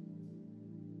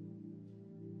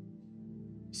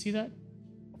 You see that?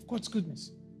 Of God's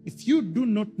goodness. If you do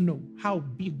not know how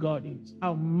big God is,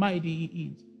 how mighty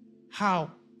he is,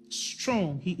 how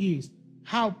strong he is,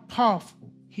 how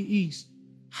powerful he is,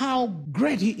 how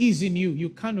great he is in you, you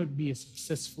cannot be a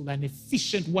successful and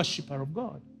efficient worshiper of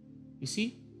God. You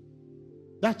see?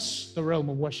 That's the realm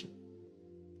of worship.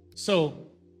 So,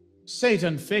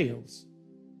 Satan fails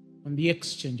on the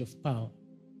exchange of power.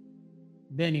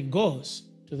 Then he goes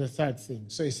to the third thing.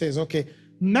 So he says, okay,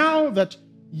 now that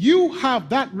you have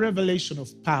that revelation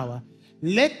of power,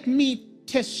 let me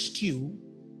test you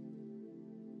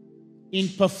in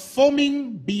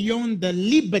performing beyond the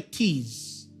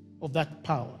liberties of that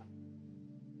power.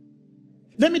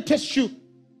 Let me test you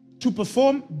to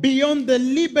perform beyond the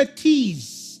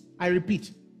liberties, I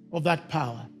repeat, of that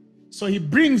power. So he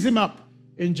brings him up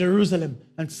in Jerusalem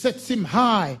and sets him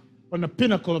high on the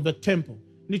pinnacle of the temple.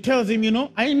 And he tells him, you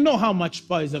know, I know how much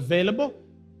power is available.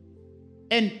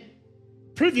 And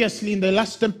previously in the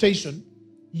last temptation,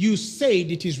 you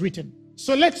said it is written.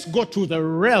 So let's go to the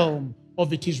realm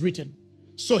of it is written.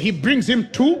 So he brings him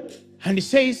to, and he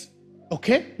says,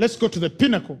 okay, let's go to the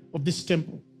pinnacle of this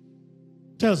temple.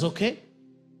 Tells, okay,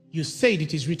 you said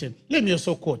it is written. Let me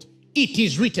also quote, it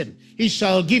is written, he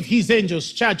shall give his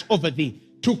angels charge over thee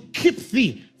to keep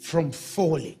thee from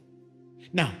falling.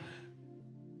 Now,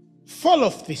 fall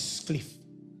off this cliff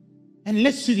and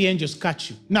let's see the angels catch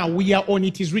you. Now we are on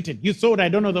it is written. You thought I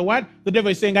don't know the word? The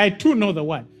devil is saying, I too know the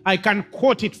word. I can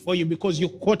quote it for you because you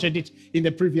quoted it in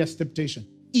the previous temptation.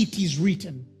 It is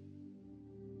written.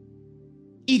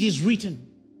 It is written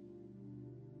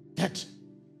that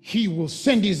he will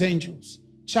send his angels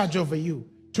charge over you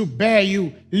to bear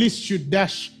you, lest you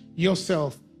dash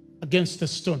yourself against a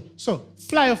stone. So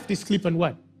fly off this cliff and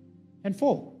what? And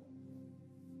fall.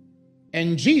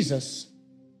 And Jesus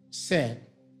said,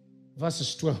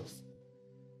 verses 12,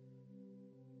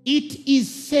 it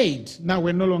is said, now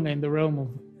we're no longer in the realm of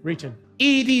written.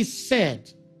 It is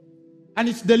said, and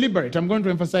it's deliberate. I'm going to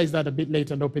emphasize that a bit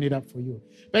later and open it up for you.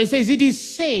 But it says, it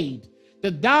is said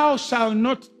that thou shalt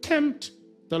not tempt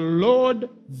the Lord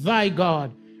thy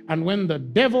God. And when the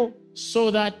devil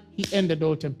saw that, he ended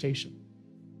all temptation.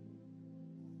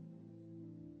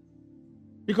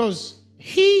 Because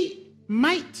he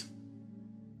might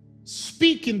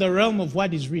speak in the realm of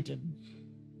what is written.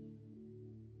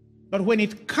 But when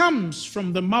it comes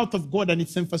from the mouth of God and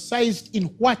it's emphasized in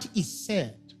what is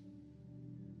said,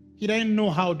 he doesn't know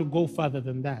how to go further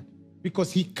than that.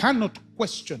 Because he cannot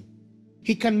question.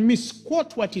 He can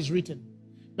misquote what is written,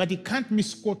 but he can't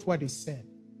misquote what is said.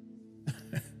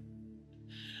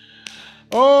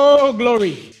 Oh,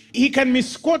 glory. He can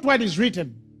misquote what is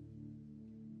written.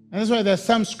 And that's why there are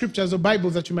some scriptures or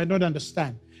Bibles that you might not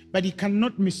understand. But he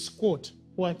cannot misquote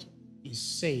what is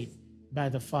said by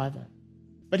the Father.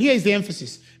 But here is the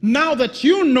emphasis. Now that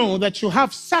you know that you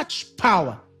have such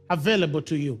power available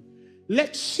to you,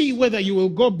 let's see whether you will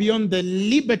go beyond the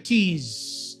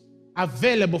liberties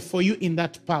available for you in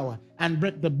that power and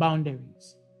break the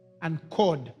boundaries and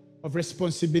code of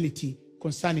responsibility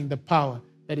concerning the power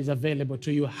that is available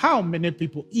to you. How many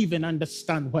people even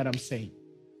understand what I'm saying?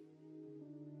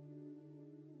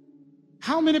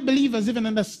 How many believers even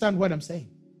understand what I'm saying?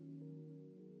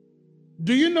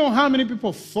 Do you know how many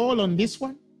people fall on this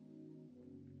one?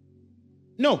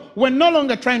 No, we're no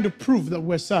longer trying to prove that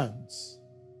we're sons.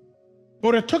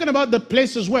 But we're talking about the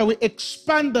places where we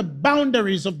expand the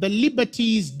boundaries of the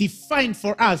liberties defined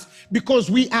for us because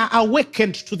we are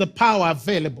awakened to the power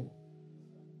available.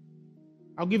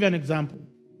 I'll give you an example.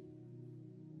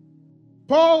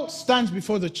 Paul stands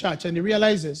before the church and he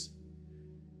realizes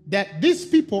that these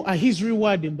people are his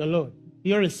reward in the Lord.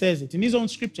 He already says it. In his own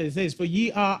scripture, he says, "For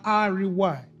ye are our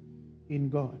reward in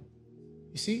God."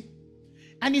 You see?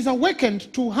 And he's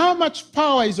awakened to how much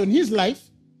power is on his life.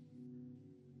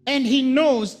 And he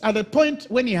knows at the point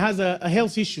when he has a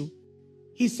health issue,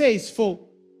 he says, "For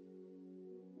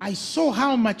I saw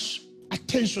how much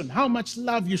attention, how much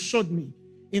love you showed me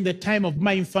in the time of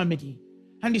my infirmity."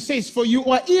 And he says, "For you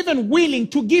are even willing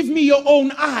to give me your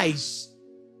own eyes."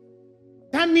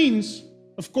 That means,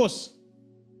 of course,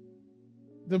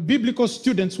 the biblical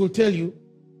students will tell you,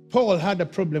 Paul had a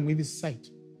problem with his sight.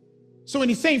 So when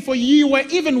he's saying, "For you were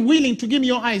even willing to give me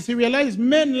your eyes," he realized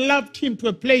men loved him to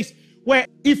a place where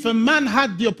if a man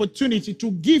had the opportunity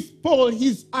to give Paul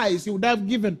his eyes, he would have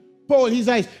given Paul his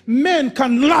eyes. Men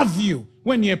can love you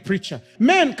when you're a preacher.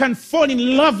 Men can fall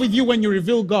in love with you when you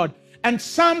reveal God. And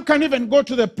some can even go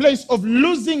to the place of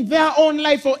losing their own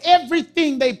life or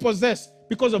everything they possess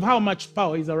because of how much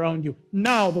power is around you.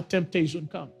 Now the temptation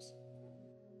comes.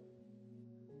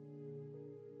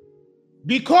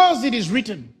 Because it is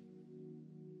written.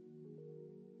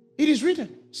 It is written.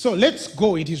 So let's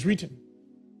go. It is written.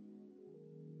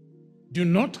 Do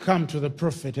not come to the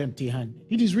prophet empty-handed.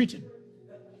 It is written.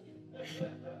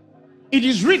 It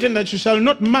is written that you shall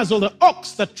not muzzle the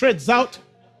ox that treads out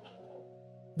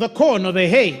the corn or the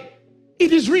hay.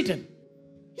 It is written.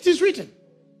 It is written.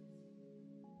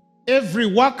 Every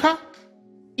worker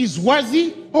is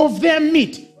worthy of their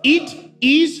meat. It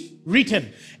is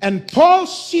written. And Paul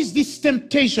sees this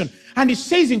temptation and he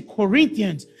says in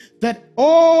Corinthians that,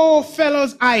 "Oh,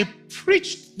 fellows, I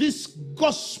preached this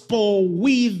gospel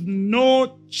with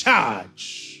no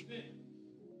charge."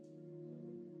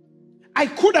 I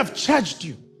could have charged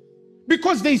you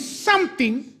because there's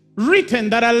something written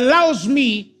that allows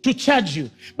me to charge you.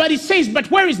 But he says,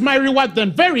 "But where is my reward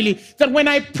then? Verily, that when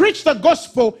I preach the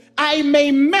gospel, I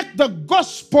may make the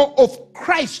gospel of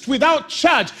Christ without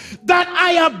charge, that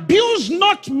I abuse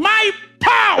not my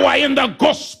power in the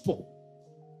gospel."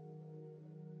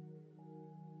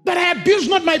 That I abuse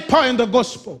not my power in the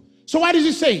gospel. So what is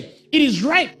he saying? It is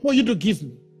right for you to give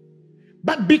me.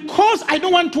 But because I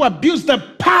don't want to abuse the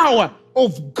power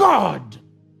of God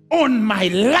on my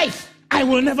life, I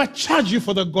will never charge you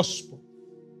for the gospel.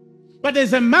 But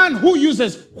there's a man who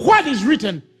uses what is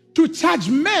written to charge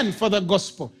men for the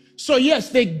gospel. So yes,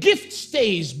 the gift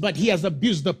stays, but he has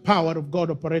abused the power of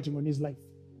God operating on his life.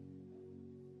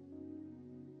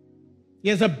 He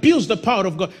has abused the power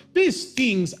of God. These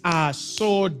things are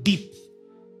so deep.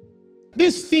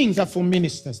 These things are for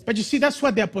ministers. But you see, that's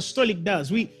what the apostolic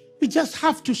does. We just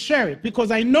have to share it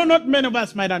because I know not many of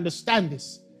us might understand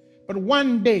this. But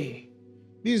one day,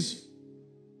 these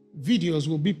videos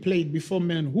will be played before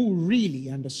men who really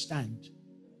understand.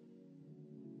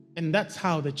 And that's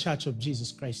how the Church of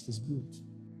Jesus Christ is built.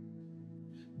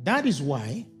 That is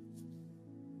why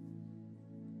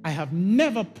I have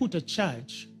never put a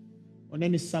charge on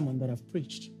any sermon that I've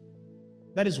preached.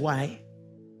 That is why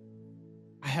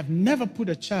I have never put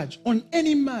a charge on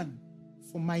any man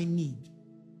for my need,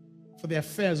 for the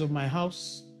affairs of my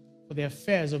house, for the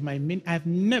affairs of my ministry. I have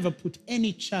never put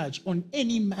any charge on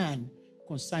any man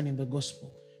concerning the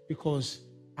gospel because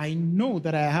I know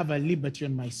that I have a liberty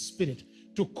on my spirit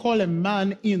to call a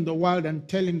man in the world and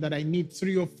tell him that I need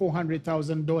 $300,000 or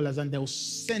 $400,000 and they'll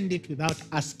send it without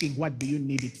asking, what do you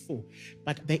need it for?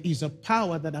 But there is a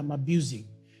power that I'm abusing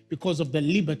because of the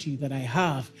liberty that I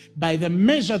have by the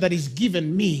measure that is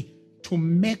given me to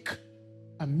make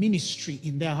a ministry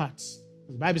in their hearts.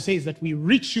 The Bible says that we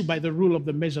reach you by the rule of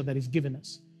the measure that is given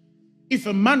us. If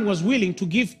a man was willing to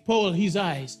give Paul his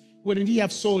eyes, wouldn't he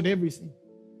have sold everything?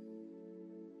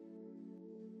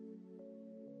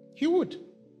 He would.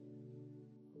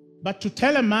 But to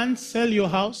tell a man, sell your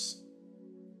house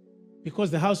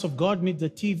because the house of God needs a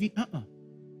TV,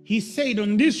 He said,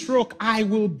 on this rock I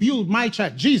will build my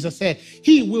church. Jesus said,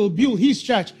 he will build his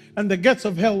church and the gates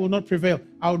of hell will not prevail.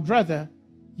 I would rather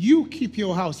you keep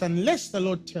your house unless the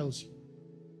Lord tells you.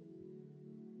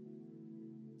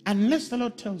 Unless the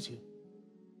Lord tells you.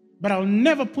 But I'll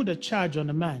never put a charge on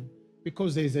a man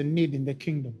because there is a need in the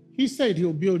kingdom. He said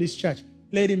he'll build his church.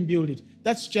 Let him build it.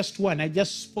 That's just one. I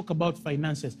just spoke about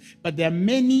finances. But there are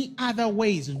many other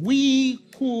ways we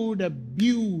could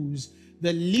abuse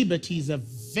the liberties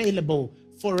available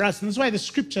for us. And that's why the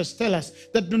scriptures tell us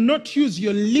that do not use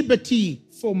your liberty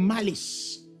for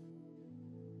malice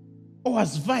or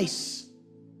as vice.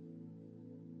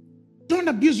 Don't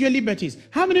abuse your liberties.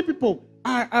 How many people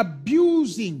are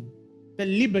abusing the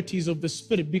liberties of the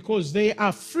Spirit because they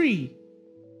are free?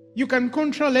 You can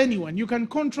control anyone. You can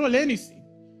control anything.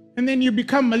 And then you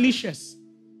become malicious.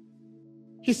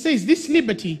 He says this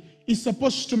liberty is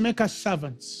supposed to make us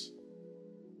servants,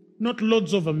 not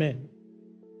lords over men.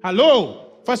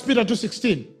 Hello? 1 Peter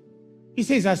 2:16. He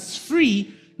says, as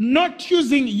free, not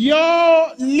using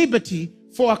your liberty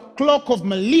for a cloak of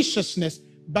maliciousness,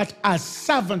 but as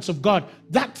servants of God.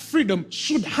 That freedom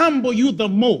should humble you the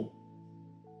more.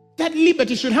 That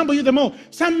liberty should humble you the more.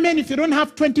 Some men, if you don't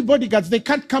have 20 bodyguards, they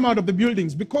can't come out of the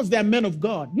buildings because they are men of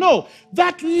God. No,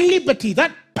 that liberty,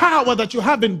 that power that you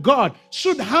have in God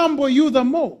should humble you the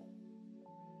more.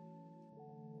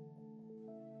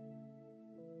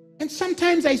 And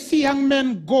sometimes I see young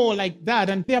men go like that,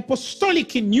 and the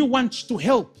apostolic in you wants to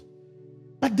help.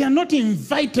 But they are not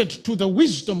invited to the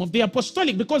wisdom of the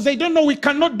apostolic because they don't know we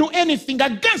cannot do anything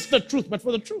against the truth, but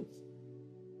for the truth.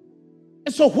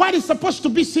 And so what is supposed to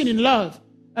be seen in love?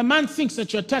 A man thinks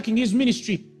that you're attacking his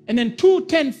ministry, and then 2,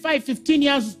 10, 5, 15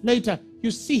 years later, you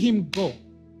see him go.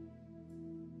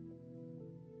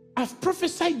 I've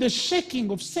prophesied the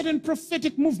shaking of certain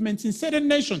prophetic movements in certain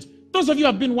nations. Those of you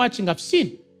who have been watching, I've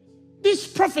seen. These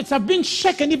prophets have been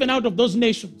shaken even out of those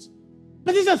nations.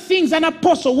 But these are things an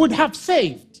apostle would have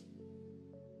saved.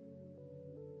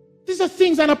 These are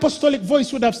things an apostolic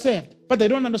voice would have saved. But they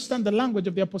don't understand the language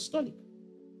of the apostolic.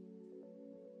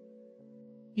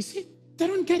 You see, they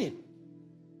don't get it.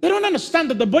 They don't understand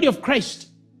that the body of Christ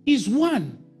is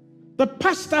one. The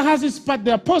pastor has his part,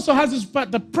 the apostle has his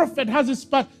part, the prophet has his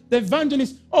part, the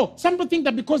evangelist. Oh, some people think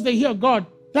that because they hear God,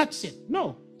 that's it.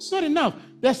 No, it's not enough.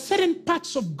 There are certain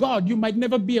parts of God you might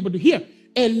never be able to hear.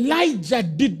 Elijah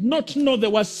did not know there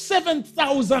were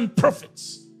 7,000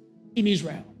 prophets in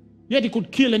Israel. Yet he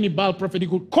could kill any Baal prophet. He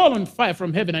could call on fire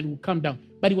from heaven and it would come down.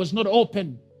 But he was not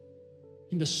open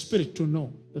in the spirit to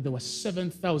know that there were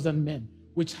 7,000 men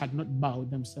which had not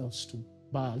bowed themselves to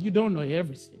Baal. You don't know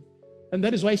everything. And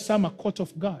that is why some are caught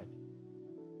off guard.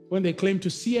 When they claim to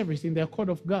see everything, they're caught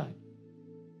off guard.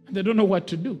 And they don't know what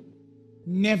to do.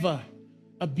 Never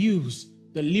abuse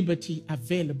the liberty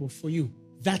available for you.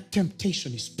 That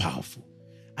temptation is powerful.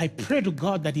 I pray to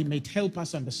God that He may help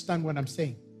us understand what I'm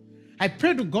saying. I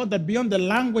pray to God that beyond the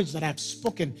language that I've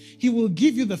spoken, He will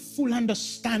give you the full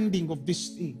understanding of this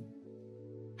thing.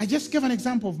 I just gave an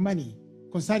example of money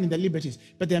concerning the liberties,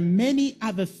 but there are many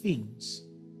other things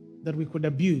that we could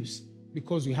abuse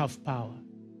because we have power.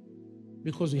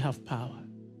 Because we have power.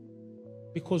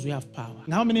 Because we have power.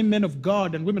 And how many men of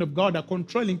God and women of God are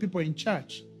controlling people in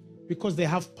church? Because they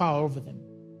have power over them.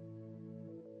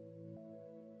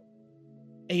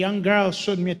 A young girl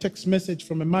showed me a text message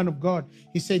from a man of God.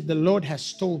 He said, the Lord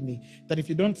has told me that if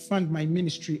you don't fund my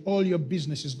ministry, all your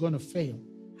business is going to fail.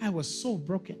 I was so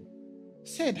broken. He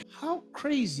said, how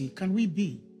crazy can we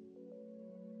be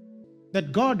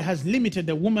that God has limited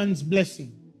a woman's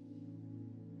blessing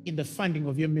in the funding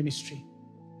of your ministry?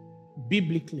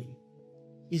 Biblically,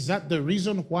 is that the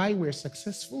reason why we're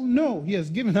successful? No, He has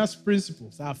given us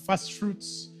principles, our first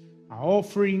fruits, our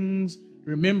offerings,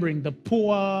 remembering the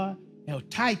poor, our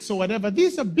tithes or whatever.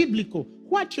 These are biblical.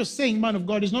 What you're saying, man of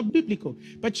God, is not biblical.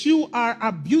 But you are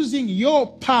abusing your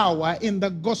power in the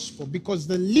gospel because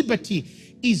the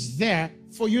liberty is there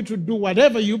for you to do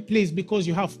whatever you please because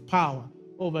you have power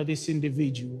over this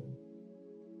individual.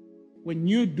 When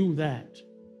you do that,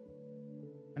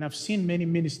 and I've seen many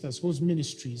ministers whose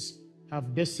ministries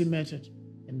have decimated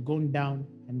and gone down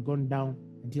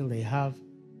until they have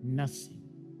nothing.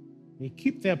 They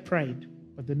keep their pride,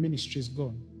 but the ministry is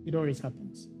gone. It always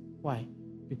happens. Why?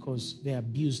 Because they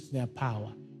abused their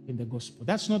power in the gospel.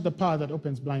 That's not the power that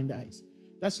opens blind eyes.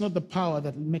 That's not the power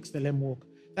that makes the lame walk.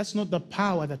 That's not the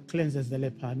power that cleanses the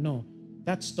leper. No,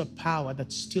 that's the power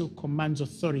that still commands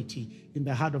authority in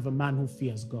the heart of a man who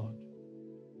fears God.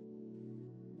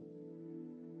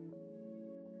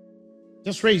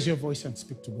 Just raise your voice and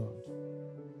speak to God.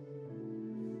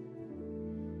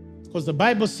 Because the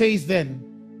Bible says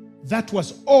then, that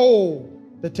was all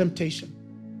the temptation.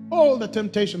 All the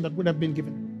temptation that would have been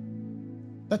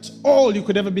given. That's all you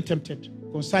could ever be tempted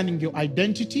concerning your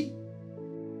identity,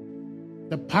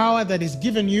 the power that is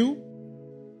given you,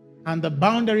 and the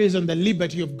boundaries and the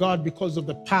liberty of God because of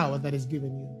the power that is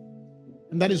given you.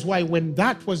 And that is why when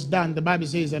that was done, the Bible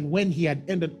says, and when he had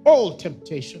ended all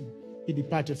temptation, he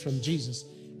departed from Jesus.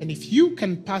 And if you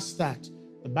can pass that,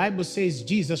 the Bible says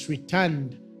Jesus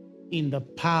returned in the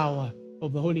power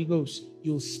of the Holy Ghost.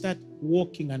 You'll start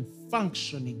walking and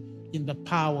functioning in the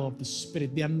power of the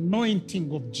Spirit. The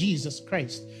anointing of Jesus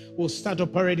Christ will start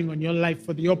operating on your life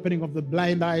for the opening of the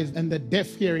blind eyes and the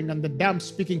deaf hearing and the dumb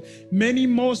speaking. Many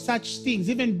more such things,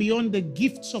 even beyond the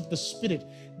gifts of the Spirit.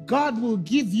 God will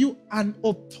give you an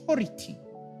authority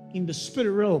in the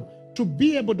spirit realm to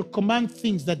be able to command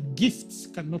things that gifts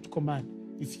cannot command.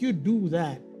 If you do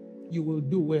that, you will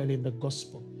do well in the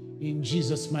gospel. In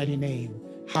Jesus' mighty name.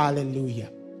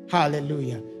 Hallelujah.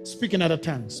 Hallelujah. Speak in other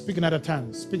tongues. Speak in other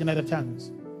tongues. Speak in other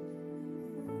tongues.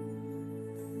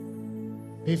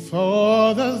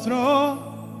 Before the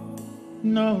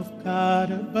throne of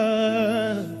God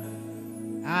above,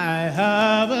 I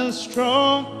have a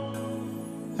strong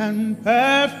and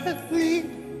perfectly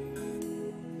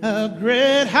a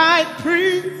great high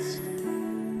priest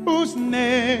whose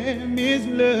name is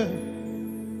love,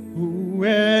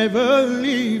 whoever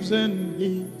lives and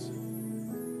lives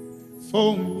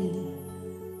for me,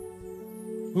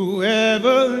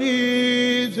 whoever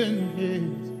lives and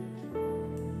lives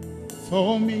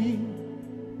for me.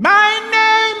 My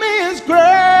name is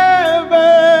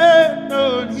graven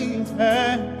on his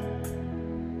hand.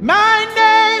 My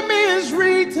name is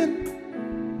written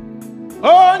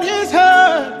on his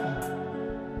heart.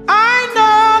 I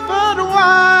know that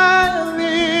while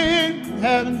in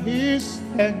heaven he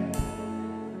stands,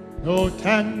 no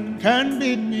tongue can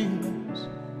bid me.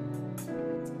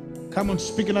 Come on,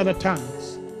 speak in other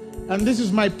tongues. And this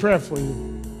is my prayer for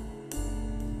you,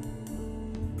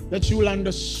 that you will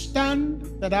understand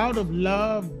that out of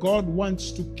love, God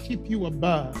wants to keep you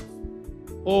above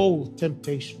all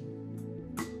temptation.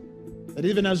 That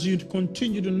even as you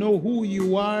continue to know who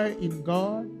you are in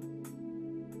God,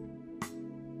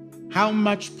 how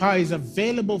much power is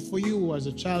available for you as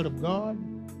a child of God,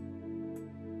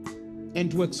 and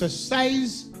to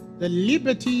exercise the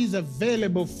liberties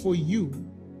available for you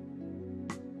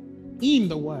in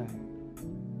the Word,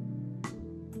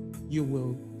 you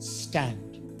will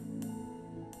stand.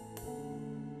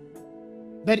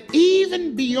 That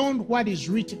even beyond what is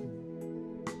written,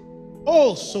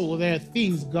 also there are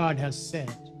things God has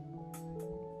said,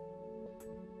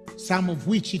 some of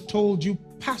which he told you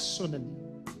personally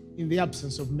in the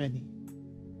absence of many.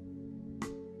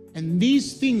 And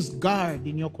these things guard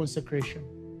in your consecration.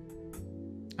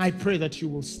 I pray that you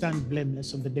will stand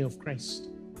blameless on the day of Christ,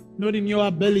 not in your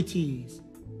abilities,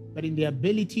 but in the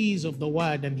abilities of the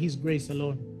Word and his grace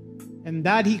alone. And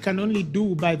that he can only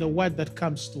do by the Word that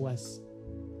comes to us.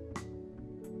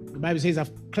 The Bible says,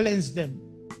 I've cleansed them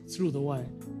through the Word.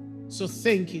 So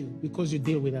thank you because you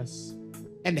deal with us.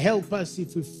 And help us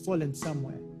if we've fallen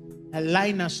somewhere.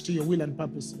 Align us to your will and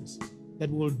purposes, that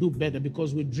we will do better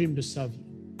because we dream to serve you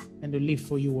and to live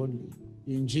for you only.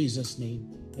 In Jesus' name,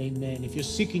 amen. If you're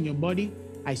sick in your body,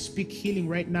 I speak healing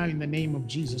right now in the name of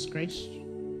Jesus Christ.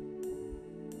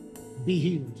 Be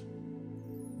healed.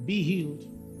 Be healed.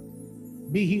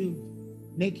 Be healed.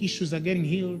 Neck issues are getting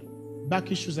healed.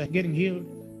 Back issues are getting healed.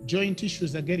 Joint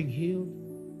issues are getting healed.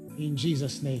 In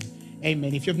Jesus' name,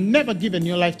 amen. If you've never given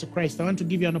your life to Christ, I want to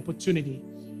give you an opportunity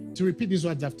to repeat these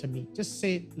words after me. Just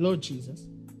say, Lord Jesus,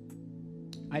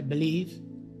 I believe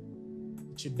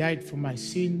that you died for my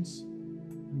sins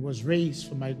and was raised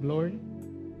for my glory.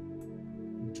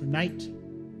 And tonight,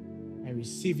 I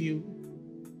receive you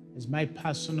as my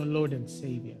personal Lord and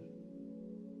Savior.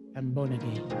 I'm born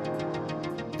again.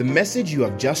 The message you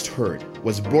have just heard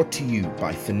was brought to you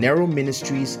by Phaneroo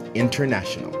Ministries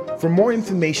International. For more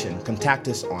information, contact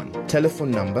us on telephone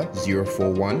number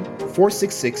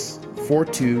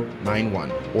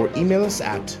 041-466-4291 or email us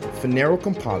at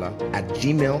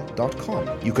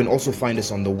phanerokampala@gmail.com. You can also find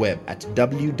us on the web at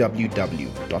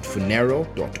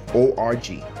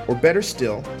www.phaneroo.org. Or better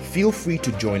still, feel free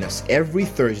to join us every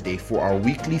Thursday for our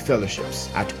weekly fellowships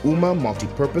at UMA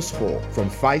Multipurpose Hall from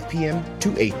 5 p.m.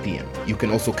 to 8 p.m. You can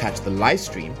also catch the live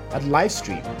stream at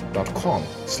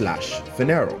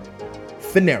livestream.com/Phaneroo.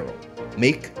 Phaneroo,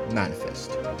 make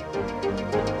manifest.